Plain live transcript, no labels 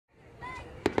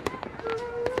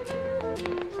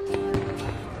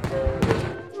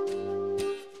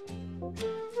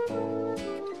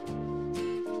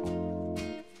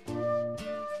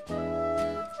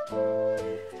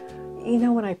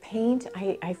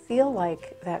I feel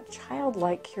like that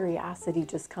childlike curiosity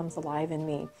just comes alive in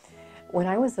me. When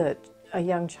I was a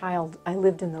young child, I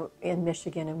lived in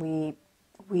Michigan, and we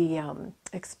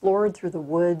explored through the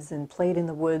woods and played in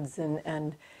the woods,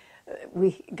 and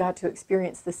we got to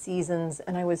experience the seasons,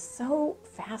 and I was so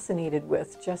fascinated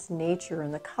with just nature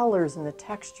and the colors and the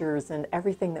textures and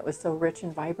everything that was so rich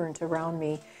and vibrant around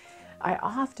me. I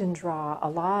often draw a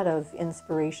lot of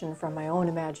inspiration from my own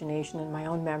imagination and my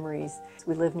own memories.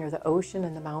 We live near the ocean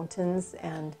and the mountains,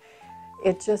 and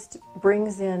it just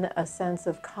brings in a sense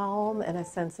of calm and a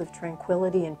sense of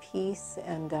tranquility and peace,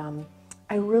 and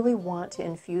I really want to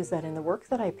infuse that in the work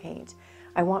that I paint.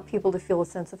 I want people to feel a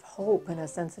sense of hope and a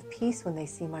sense of peace when they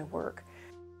see my work.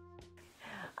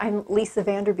 I'm Lisa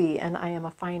Vanderby, and I am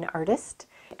a fine artist,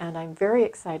 and I'm very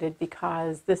excited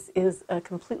because this is a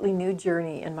completely new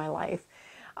journey in my life.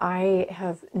 I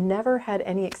have never had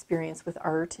any experience with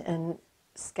art and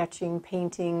sketching,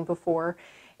 painting before,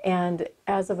 and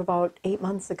as of about 8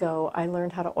 months ago, I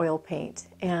learned how to oil paint,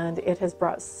 and it has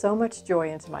brought so much joy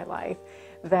into my life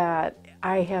that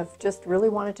I have just really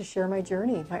wanted to share my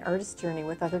journey, my artist journey,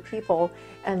 with other people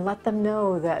and let them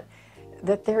know that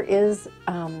there is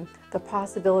the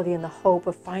possibility and the hope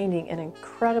of finding an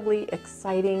incredibly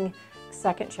exciting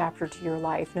second chapter to your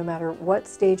life, no matter what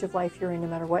stage of life you're in, no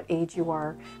matter what age you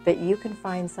are, that you can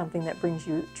find something that brings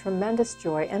you tremendous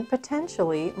joy and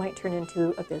potentially might turn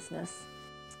into a business.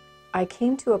 I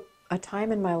came to a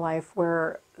time in my life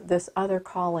where this other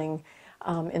calling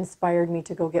inspired me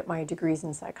to go get my degrees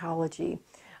in psychology.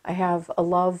 I have a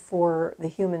love for the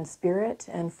human spirit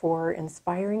and for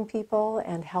inspiring people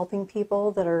and helping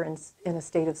people that are in a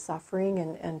state of suffering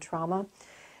and trauma.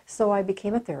 So I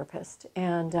became a therapist,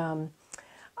 and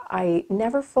I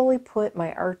never fully put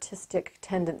my artistic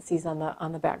tendencies on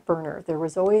the back burner. There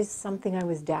was always something I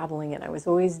was dabbling in. I was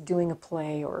always doing a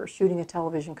play or shooting a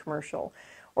television commercial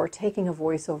or taking a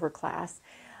voiceover class.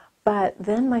 But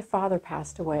then my father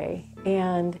passed away,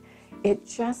 and it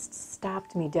just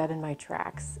stopped me dead in my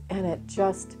tracks, and it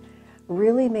just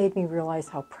really made me realize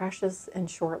how precious and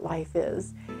short life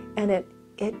is. And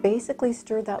it basically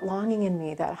stirred that longing in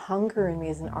me, that hunger in me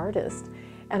as an artist.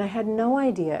 And I had no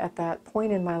idea at that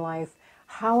point in my life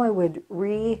how I would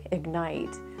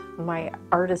reignite my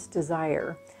artist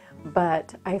desire.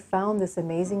 But I found this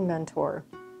amazing mentor,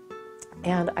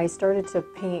 and I started to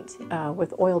paint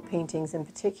with oil paintings in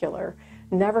particular,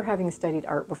 never having studied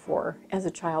art before as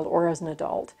a child or as an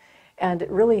adult, and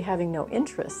really having no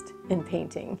interest in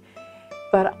painting.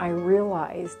 But I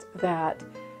realized that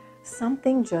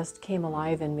something just came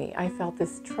alive in me. I felt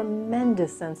this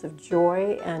tremendous sense of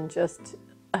joy and just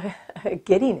a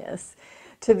giddiness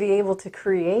to be able to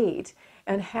create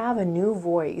and have a new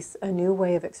voice, a new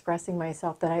way of expressing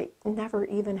myself that I never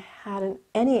even had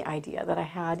any idea that I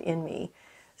had in me.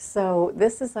 So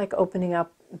this is like opening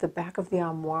up the back of the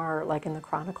armoire, like in the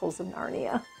Chronicles of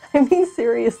Narnia. I mean,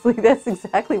 seriously, that's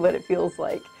exactly what it feels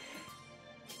like.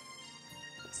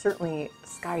 Certainly,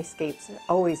 skyscapes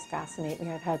always fascinate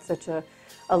me. I've had such a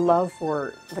love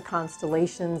for the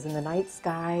constellations and the night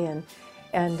sky,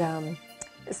 and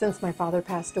since my father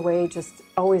passed away, just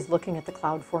always looking at the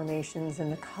cloud formations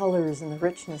and the colors and the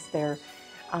richness there.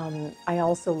 I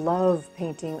also love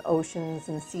painting oceans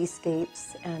and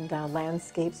seascapes and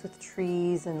landscapes with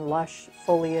trees and lush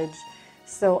foliage.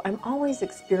 So I'm always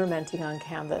experimenting on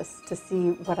canvas to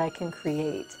see what I can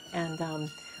create, and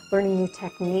learning new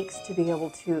techniques to be able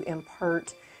to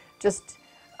impart just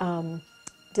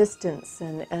distance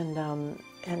and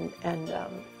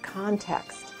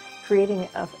context, creating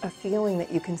a feeling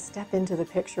that you can step into the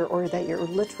picture, or that you're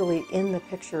literally in the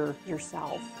picture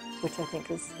yourself, which I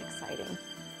think is exciting.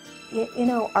 You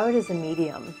know, art is a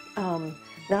medium,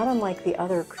 not unlike the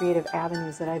other creative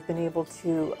avenues that I've been able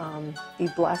to be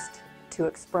blessed to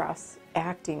express: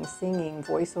 acting, singing,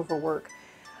 voiceover work.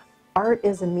 Art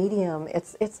is a medium.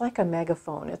 It's like a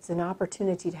megaphone. It's an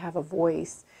opportunity to have a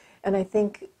voice. And I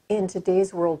think in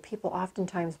today's world, people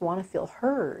oftentimes want to feel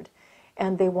heard,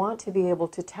 and they want to be able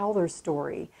to tell their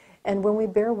story. And when we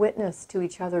bear witness to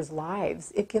each other's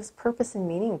lives, it gives purpose and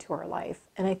meaning to our life.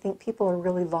 And I think people are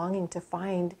really longing to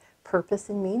find purpose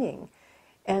and meaning.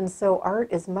 And so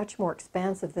art is much more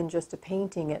expansive than just a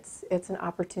painting. It's an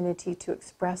opportunity to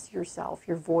express yourself,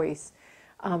 your voice,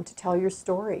 to tell your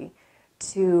story,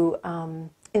 to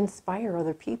inspire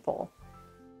other people.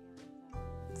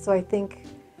 So I think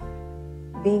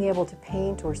being able to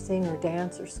paint or sing or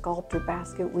dance or sculpt or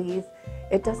basket weave,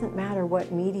 it doesn't matter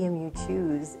what medium you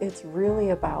choose. It's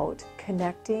really about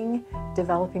connecting,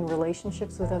 developing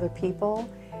relationships with other people,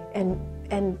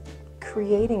 and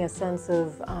creating a sense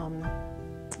of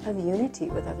unity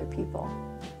with other people.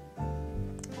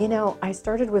 You know, I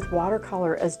started with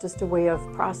watercolor as just a way of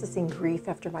processing grief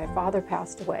after my father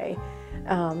passed away.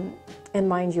 And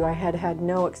mind you, I had had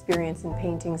no experience in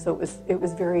painting, so it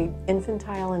was very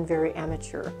infantile and very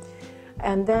amateur.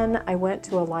 And then I went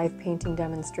to a live painting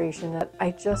demonstration that I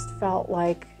just felt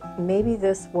like maybe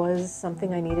this was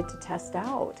something I needed to test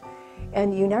out.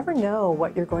 And you never know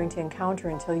what you're going to encounter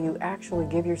until you actually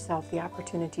give yourself the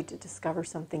opportunity to discover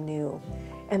something new.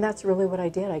 And that's really what I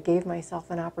did. I gave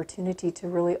myself an opportunity to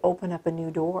really open up a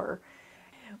new door.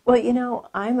 Well, you know,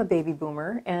 I'm a baby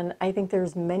boomer, and I think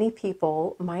there's many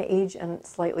people my age and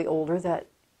slightly older that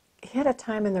hit a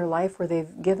time in their life where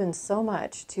they've given so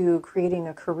much to creating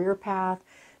a career path,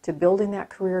 to building that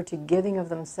career, to giving of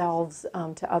themselves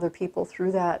to other people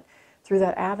through that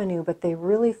avenue, but they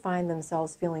really find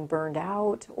themselves feeling burned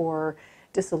out or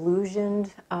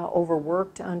disillusioned,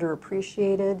 overworked,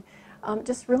 underappreciated,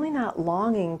 just really not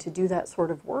longing to do that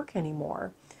sort of work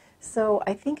anymore. So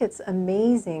I think it's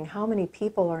amazing how many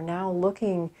people are now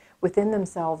looking within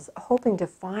themselves, hoping to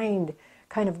find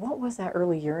kind of what was that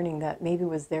early yearning that maybe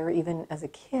was there even as a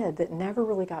kid that never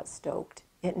really got stoked.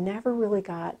 It never really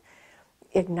got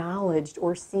acknowledged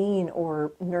or seen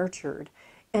or nurtured.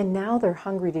 And now they're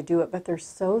hungry to do it, but they're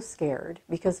so scared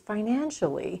because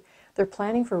financially they're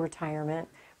planning for retirement.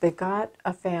 They've got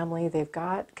a family, they've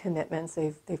got commitments,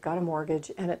 they've got a mortgage,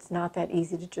 and it's not that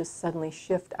easy to just suddenly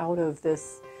shift out of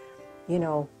this, you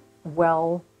know,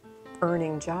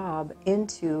 well-earning job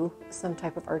into some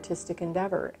type of artistic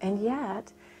endeavor. And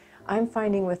yet, I'm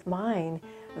finding with mine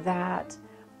that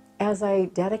as I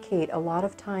dedicate a lot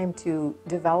of time to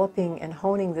developing and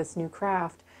honing this new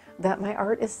craft, that my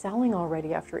art is selling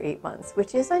already after 8 months,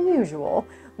 which is unusual,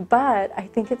 but I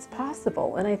think it's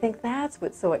possible. And I think that's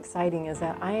what's so exciting, is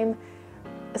that I'm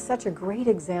such a great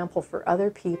example for other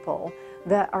people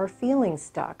that are feeling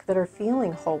stuck, that are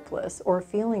feeling hopeless or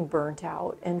feeling burnt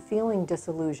out and feeling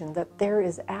disillusioned, that there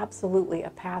is absolutely a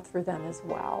path for them as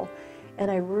well. And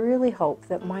I really hope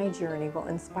that my journey will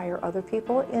inspire other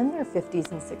people in their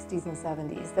 50s and 60s and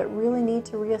 70s that really need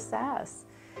to reassess.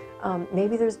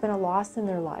 Maybe there's been a loss in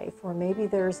their life, or maybe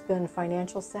there's been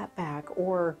financial setback,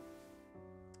 or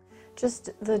just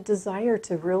the desire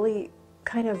to really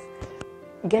kind of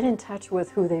get in touch with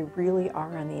who they really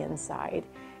are on the inside.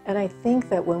 And I think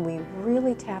that when we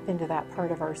really tap into that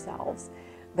part of ourselves,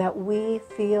 that we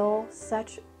feel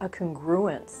such a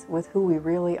congruence with who we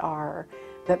really are,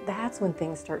 that's when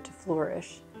things start to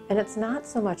flourish. And it's not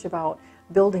so much about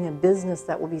building a business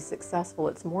that will be successful.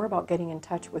 It's more about getting in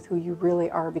touch with who you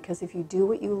really are, because if you do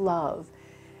what you love,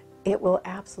 it will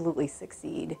absolutely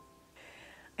succeed.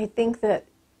 I think that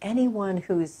anyone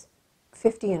who's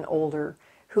 50 and older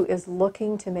who is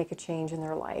looking to make a change in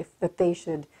their life, that they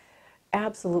should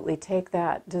absolutely take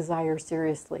that desire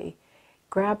seriously,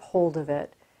 grab hold of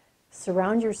it,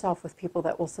 surround yourself with people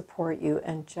that will support you,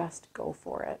 and just go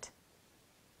for it.